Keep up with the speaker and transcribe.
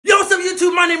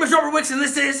YouTube, my name is Robert Wicks and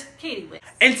this is Katie Wicks.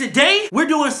 And today we're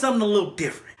doing something a little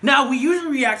different. Now we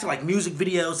usually react to like music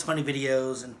videos, funny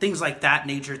videos, and things like that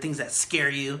nature, things that scare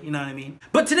you, you know what I mean?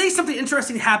 But today something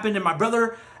interesting happened and my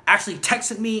brother actually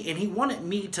texted me and he wanted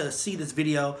me to see this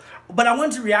video, but I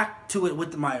wanted to react to it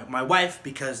with my wife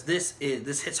because this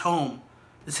hits home.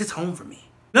 This hits home for me.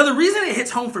 Now, the reason it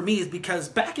hits home for me is because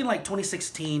back in like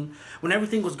 2016, when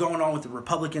everything was going on with the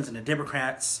Republicans and the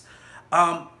Democrats,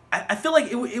 I feel like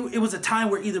it was a time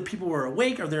where either people were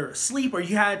awake or they're asleep or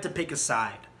you had to pick a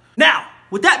side. Now,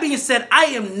 with that being said, I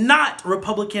am not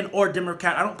Republican or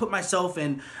Democrat. I don't put myself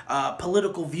in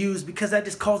political views because that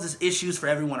just causes issues for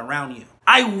everyone around you.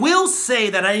 I will say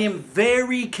that I am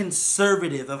very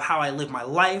conservative of how I live my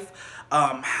life,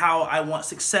 how I want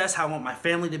success, how I want my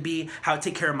family to be, how I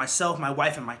take care of myself, my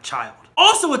wife, and my child.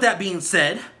 Also, with that being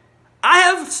said, I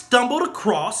have stumbled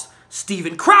across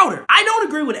Steven Crowder. I don't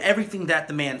agree with everything that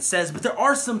the man says, but there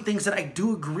are some things that I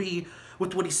do agree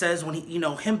with what he says when he,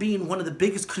 him being one of the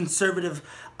biggest conservative,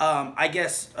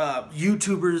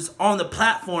 YouTubers on the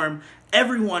platform.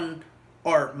 Everyone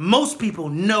or most people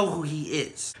know who he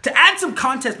is. To add some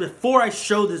context before I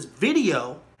show this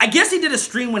video, I guess he did a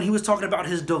stream when he was talking about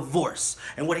his divorce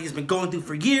and what he's been going through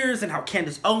for years and how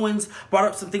Candace Owens brought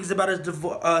up some things about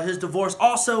his divorce.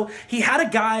 Also, he had a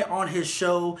guy on his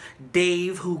show,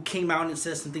 Dave, who came out and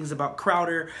said some things about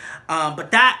Crowder,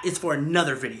 but that is for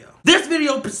another video. This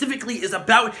video specifically is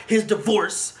about his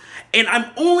divorce, and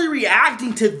I'm only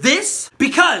reacting to this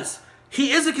because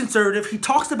he is a conservative. He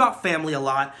talks about family a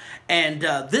lot, and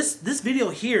this video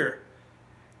here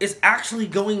is actually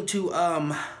going to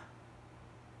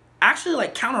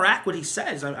like counteract what he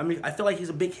says. I mean, I feel like he's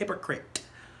a big hypocrite.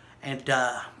 And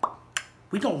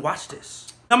we gonna watch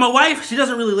this. Now my wife, she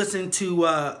doesn't really listen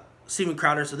to Steven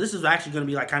Crowder, so this is actually gonna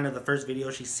be like kind of the first video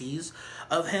she sees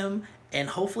of him. And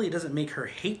hopefully it doesn't make her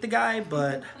hate the guy,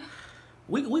 but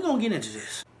we gonna get into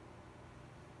this.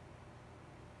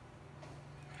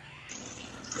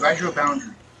 I drew a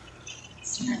boundary.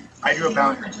 I drew a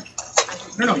boundary.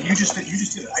 No, you just did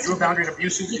it. I drew a boundary of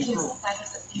abusive and cruel.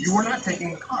 You are not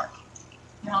taking the car.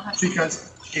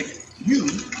 Because if you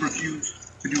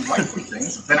refuse to do rightful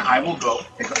things, then I will go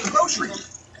pick up the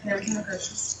groceries. There's no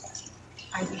groceries.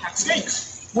 I'd be happy.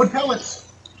 Steaks, wood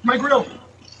pellets, my grill.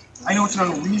 I know it's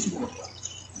an unreasonable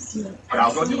request, but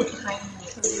I'll go do it.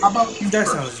 How about you That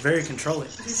first? sounds very controlling.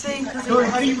 He's saying because Hillary,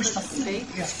 how do you respect steak?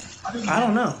 Yes. I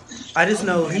don't know. I just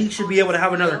know he should be able to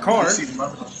have another car.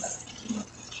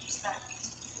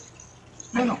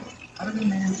 No. How do the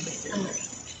man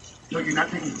No, you're not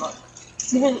taking the car.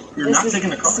 Steven, You're not taking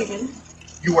the car. Steven,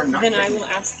 You are not then taking I the will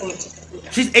ask them to pick me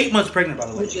up. She's 8 months pregnant, by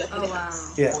the way. Would you like Oh me to wow.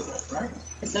 ask? Yeah. Right?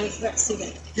 It's not that,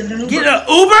 Steven. Get an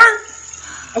Uber?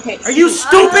 Okay. Are you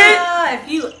stupid? If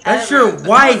you That's ever, your wife,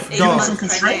 when I was 8 dog. months Some pregnant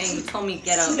constraints? and you told me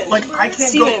get up. Like, I can't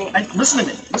Steven. go. Listen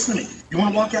to me. You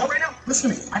want to walk out right now?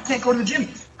 Listen to me. I can't go to the gym.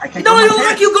 I can't It go don't to even my look like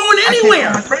parents. you going I can't anywhere. go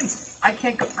to my friends. I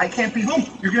can't go. I can't be home.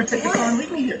 You're going to take the car and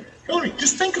leave me here. Hillary,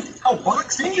 just think of how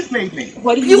boxed in you've made me.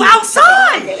 What do You need?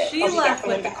 outside! She left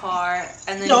with the car,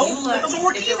 and then No, you that left. doesn't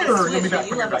work If it either. was Let me switched back and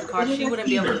you up, left with the car, back she up. wouldn't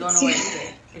be able to go nowhere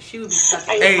either. Because she would be stuck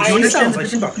in Hey, I she understand, sounds like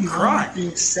she's about to cry.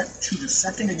 Being set to the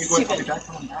second and you're going to be back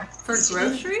on back. For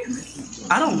groceries?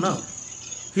 I don't know.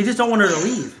 He just don't want her to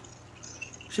leave.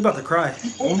 She about to cry.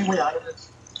 The only way out of this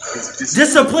is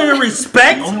Discipline and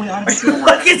respect? The only way out of Are this you is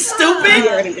fucking You stupid?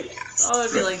 already did ask. I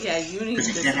would be like, yeah, you need Because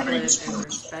you can't have any discipline and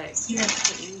discipline. respect.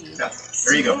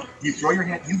 There you go. You throw your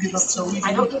hand. You give up so easily.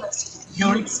 I don't give up, Steven.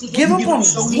 Hillary, Give you up on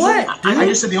so easily. what, I dude?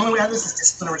 just said the only way out of this is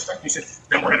discipline and respect. You said,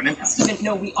 then we're at an impasse. Steven,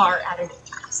 no, we are at an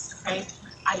impasse, okay?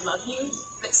 I love you,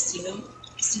 but Steven,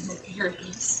 your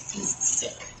beast is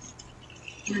sick.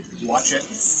 Your beast Watch it.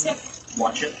 is sick.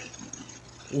 Watch it.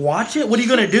 Watch it? What are you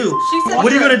gonna do? She said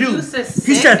What are you gonna do? your goose is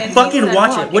He sick said and fucking he said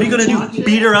watch it. What are you gonna watch do? it.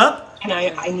 Beat her up? And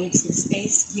I need some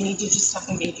space. You need to just stop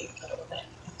engaging for a little bit,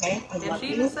 okay? I And love she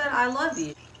you. just said, I love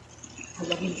you. I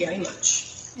love you very much.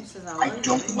 She says, I love you.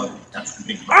 don't love you. That's the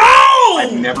big problem.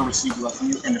 I've Oh! never received love from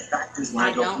you. And the fact is, when I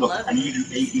I go, don't look, love I need you to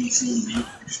do A, B, C, and D. You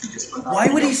just be disciplined. Why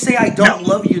would he say I don't No.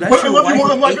 love you? That's Put on your love you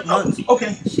more wife than of life 8 months.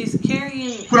 Okay. She's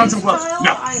carrying Put on some his gloves. child.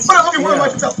 No. I Put on love you more than Yeah.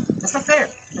 life itself. That's not fair.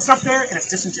 That's not fair, and it's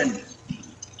disingenuous.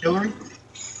 Hillary,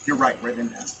 you're right. We're at an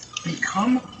impasse.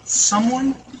 Become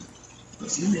someone,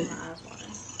 listen to me,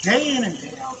 day in and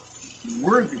day out,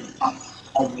 worthy of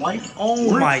a wife.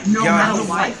 Oh my No God. matter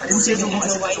what. I didn't say the wife. I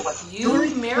said the wife.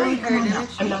 You married her, didn't you?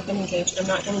 I'm not gonna engage. I'm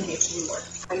not gonna engage anymore.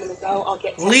 I'm gonna go. I'll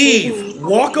get. Leave.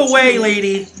 Walk away,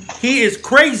 lady. He is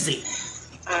crazy.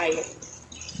 I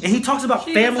And he talks about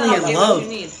She family just and said, "I'll love. give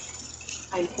what you need."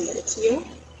 I'm committed to you.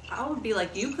 I would be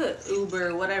like, you could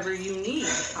Uber whatever you need.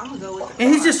 I'm gonna go with the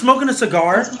And he's just smoking a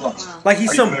cigar, like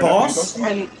he's some boss.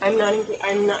 I'm not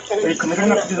gonna. Are you committed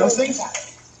enough to do those things?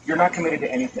 You're not committed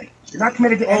to anything. You're not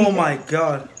committed to anything. Oh my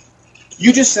god.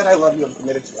 You just said I love you. I'm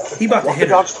committed to it. He about to Walk hit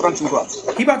the her. dogs, put on some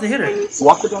gloves. He about to hit her.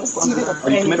 Walk the dogs, put on some gloves. Are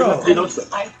you committed enough to do those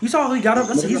things? You saw how he got up?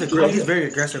 He's he's very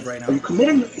aggressive right Are you now.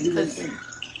 committed enough to do those things?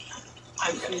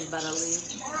 She's about to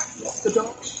leave. Walk the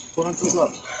dogs, put on some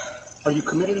gloves. Are you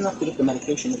committed enough to get the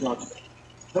medication the dogs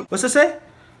take? What's it say?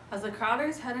 As the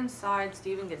Crowders head inside,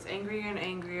 Steven gets angrier and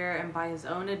angrier and by his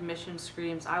own admission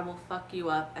screams, "I will fuck you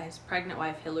up," at his pregnant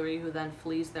wife Hillary, who then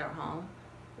flees their home.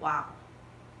 Wow.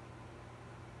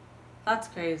 That's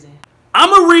crazy. I'm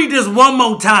gonna read this one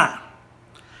more time.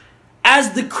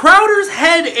 As the Crowders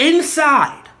head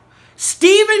inside,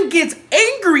 Steven gets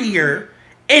angrier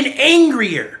and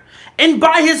angrier, and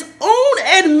by his own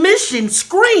admission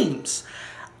screams,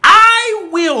 "I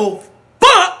will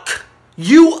fuck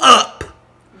you up,"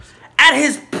 at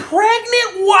his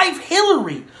pregnant wife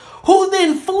Hillary, who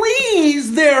then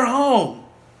flees their home.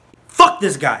 Fuck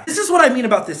this guy. This is what I mean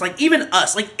about this. Like, even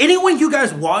us, like anyone you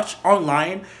guys watch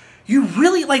online, you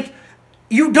really like,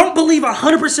 you don't believe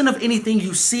 100% of anything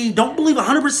you see. Don't believe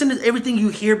 100% of everything you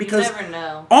hear, because you never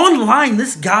know. Online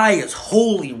this guy is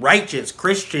holy, righteous,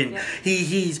 Christian. Yeah.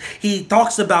 He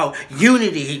talks about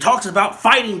unity. He talks about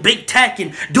fighting big tech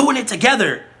and doing it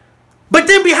together. But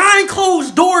then behind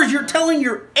closed doors, you're telling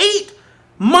your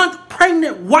 8-month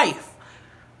pregnant wife,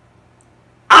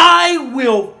 "I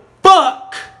will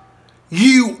fuck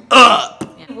you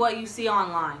up." What you see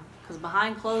online, because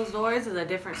behind closed doors is a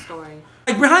different story.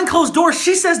 Like, behind closed doors,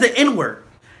 she says the N-word.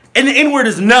 And the N-word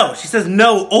is no. She says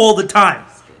no all the time.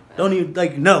 Don't even,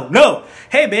 like, no.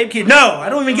 Hey, babe, kid, no. I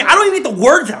don't even get the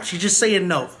words out. She's just saying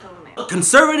no.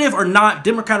 Conservative or not,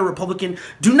 Democrat or Republican,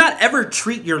 do not ever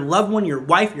treat your loved one, your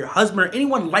wife, your husband, or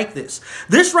anyone like this.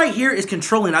 This right here is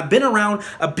controlling. I've been around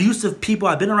abusive people.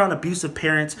 I've been around abusive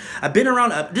parents. I've been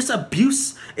around just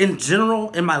abuse in general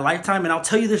in my lifetime. And I'll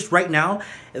tell you this right now.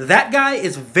 That guy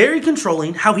is very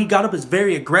controlling. How he got up is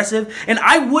very aggressive. And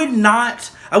I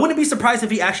wouldn't be surprised if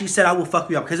he actually said, "I will fuck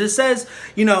you up." Because it says,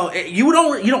 you know, you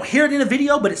don't hear it in the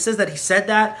video, but it says that he said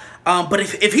that. But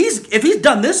if he's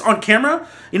done this on camera,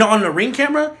 you know, on the Ring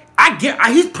camera,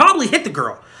 he's probably hit the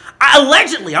girl.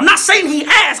 Allegedly. I'm not saying he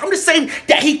has. I'm just saying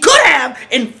that he could have,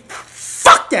 and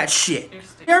fuck that shit.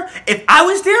 If I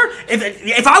was there,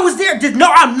 if I was there, just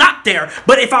know I'm not there.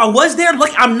 But if I was there,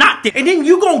 look, I'm not there. And then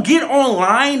you gonna get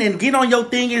online and get on your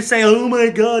thing and say, "Oh my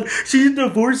god, she's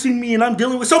divorcing me and I'm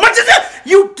dealing with so much of this."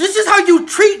 This is how you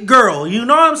treat girl. You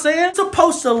know what I'm saying? You're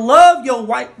supposed to love your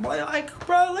wife, boy. Like,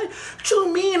 bro, like, what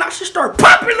you mean? I should start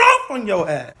popping off on your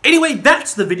ass. Anyway,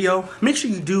 that's the video. Make sure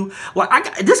you do.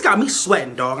 Like, this got me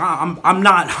sweating, dog. I'm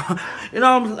not. You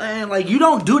know what I'm saying? Like, you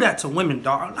don't do that to women,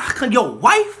 dog. Your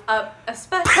wife,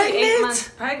 Especially pregnant? 8 months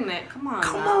pregnant. Come on.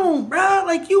 Come now. on, bro.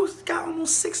 Like, you got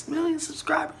almost 6 million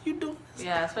subscribers. You doing this?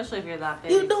 Yeah, especially if you're that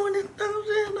big. You doing it?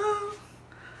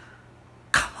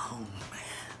 Come on, man.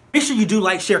 Make sure you do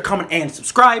like, share, comment, and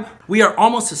subscribe. We are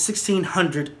almost to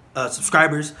 1,600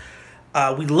 subscribers.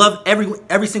 We love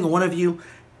every single one of you.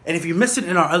 And if you missed it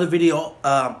in our other video,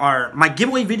 my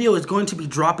giveaway video is going to be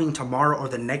dropping tomorrow or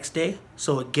the next day.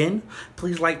 So again,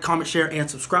 please like, comment, share, and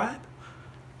subscribe.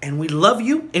 And we love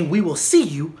you, and we will see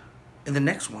you in the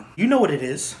next one. You know what it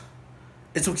is.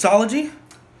 It's Mixology,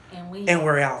 And and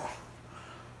we're out.